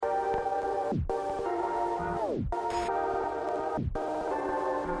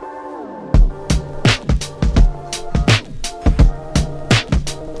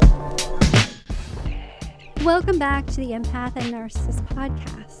Welcome back to the Empath and Narcissist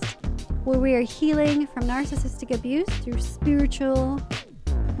podcast, where we are healing from narcissistic abuse through spiritual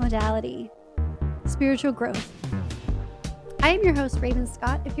modality, spiritual growth. I am your host, Raven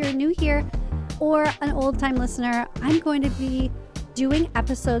Scott. If you're new here or an old-time listener, I'm going to be doing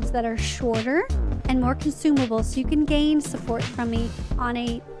episodes that are shorter and more consumable so you can gain support from me on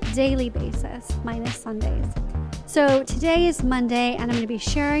a daily basis, minus Sundays. So today is Monday, and I'm going to be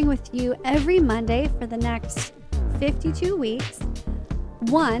sharing with you every Monday for the next 52 weeks,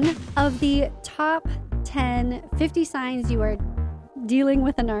 one of the top 50 signs you are dealing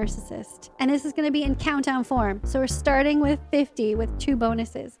with a narcissist. And this is going to be in countdown form. So we're starting with 50 with 2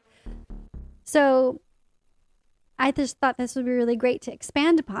 bonuses. So I just thought this would be really great to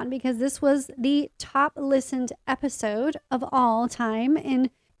expand upon because this was the top listened episode of all time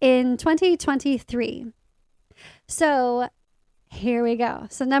in 2023. So here we go.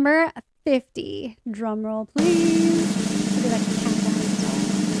 So number 50, drum roll please. I'll do like a countdown.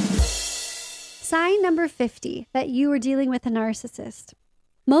 Sign number 50 that you are dealing with a narcissist.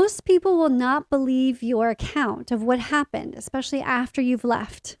 Most people will not believe your account of what happened, especially after you've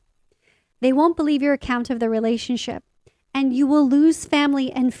left. They won't believe your account of the relationship, and you will lose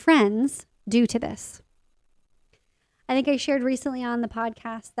family and friends due to this. I think I shared recently on the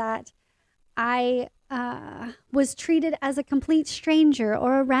podcast that I was treated as a complete stranger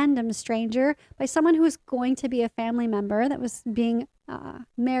or a random stranger by someone who was going to be a family member that was being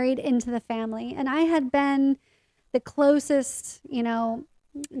married into the family. And I had been the closest,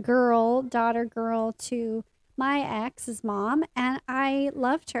 daughter girl to my ex's mom, and I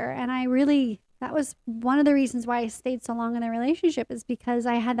loved her. And that was one of the reasons why I stayed so long in the relationship, is because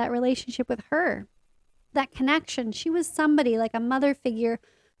I had that relationship with her, that connection. She was somebody like a mother figure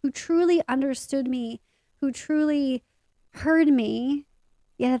who truly understood me, who truly heard me,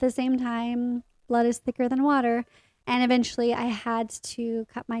 yet at the same time, blood is thicker than water. And eventually I had to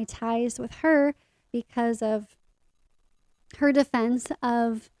cut my ties with her because of her defense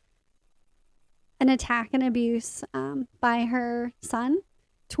of an attack and abuse by her son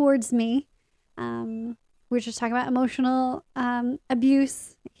towards me. We're just talking about emotional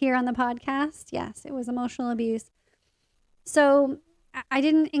abuse here on the podcast. Yes, it was emotional abuse. So I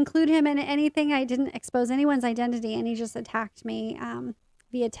didn't include him in anything. I didn't expose anyone's identity, and he just attacked me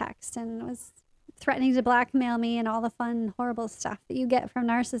via text and was threatening to blackmail me and all the fun, horrible stuff that you get from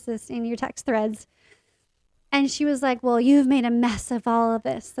narcissists in your text threads. And she was like, well, you've made a mess of all of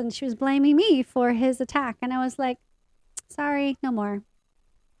this. And she was blaming me for his attack. And I was like, sorry, no more.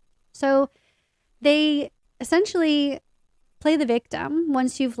 So they essentially play the victim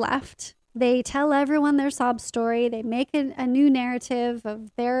once you've left. They tell everyone their sob story. They make a new narrative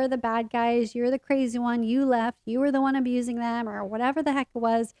of they're the bad guys. You're the crazy one. You left. You were the one abusing them, or whatever the heck it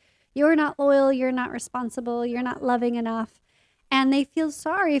was. You're not loyal. You're not responsible. You're not loving enough. And they feel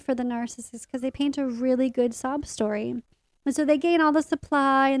sorry for the narcissist because they paint a really good sob story. And so they gain all the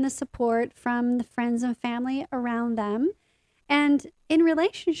supply and the support from the friends and family around them. And in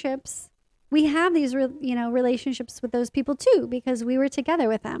relationships, we have these relationships with those people too, because we were together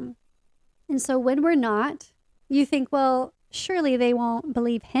with them. And so when we're not, you think, well, surely they won't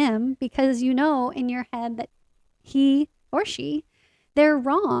believe him, because you know in your head that he or she, they're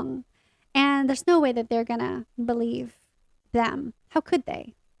wrong. And there's no way that they're going to believe them. How could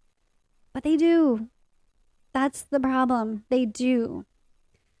they? But they do. That's the problem. They do.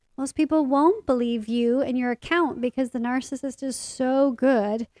 Most people won't believe you and your account because the narcissist is so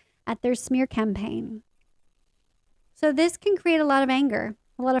good at their smear campaign. So this can create a lot of anger,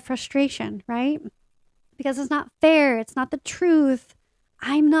 a lot of frustration, right? Because it's not fair. It's not the truth.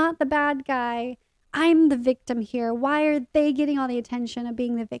 I'm not the bad guy. I'm the victim here. Why are they getting all the attention of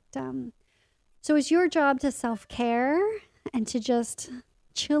being the victim? So it's your job to self-care and to just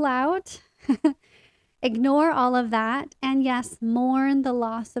chill out, ignore all of that, and yes, mourn the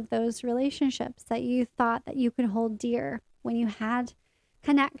loss of those relationships that you thought that you could hold dear when you had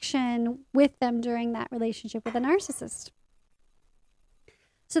connection with them during that relationship with a narcissist.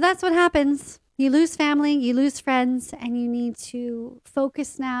 So that's what happens. You lose family, you lose friends, and you need to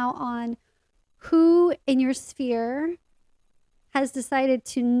focus now on who in your sphere has decided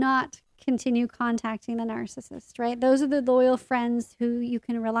to not continue contacting the narcissist, right? Those are the loyal friends who you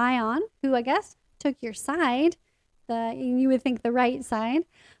can rely on, who I guess took your side, you would think the right side,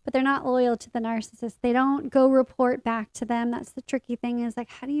 but they're not loyal to the narcissist. They don't go report back to them. That's the tricky thing, is like,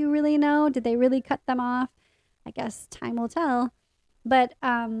 how do you really know? Did they really cut them off? I guess time will tell. But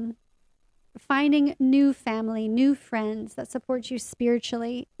finding new family, new friends that support you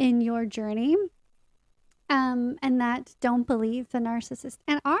spiritually in your journey, and that don't believe the narcissist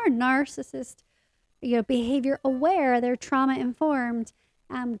and are narcissist behavior aware, they're trauma informed,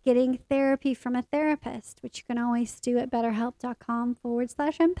 getting therapy from a therapist, which you can always do at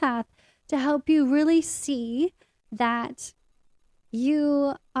betterhelp.com/empath to help you really see that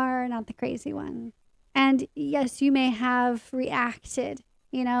you are not the crazy one. And yes, you may have reacted,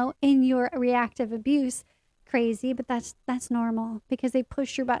 in your reactive abuse crazy, but that's normal because they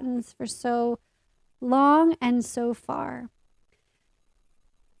push your buttons for so long and so far.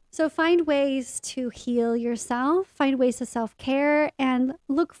 So find ways to heal yourself, find ways to self-care, and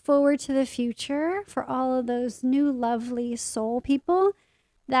look forward to the future for all of those new lovely soul people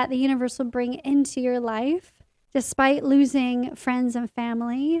that the universe will bring into your life, despite losing friends and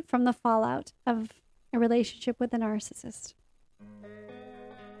family from the fallout of a relationship with a narcissist.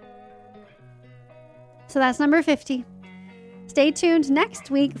 So that's number 50. Stay tuned next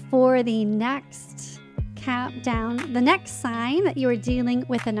week for the next countdown, the next sign that you are dealing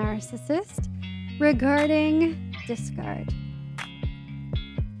with a narcissist regarding discard.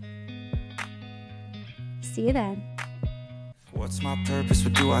 See you then. What's my purpose?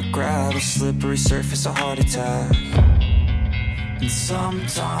 What do I grab? A slippery surface, a heart attack. And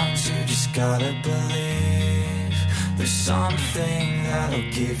sometimes you just gotta believe there's something that'll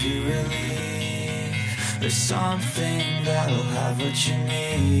give you relief. There's something that'll have what you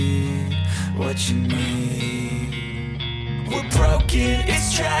need, what you need. We're broken,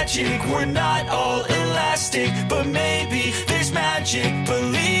 it's tragic, we're not all elastic, but maybe there's magic,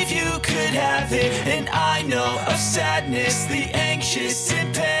 believe you could have it. And I know of sadness, the anxious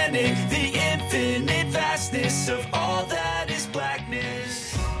and panic, the infinite vastness of all that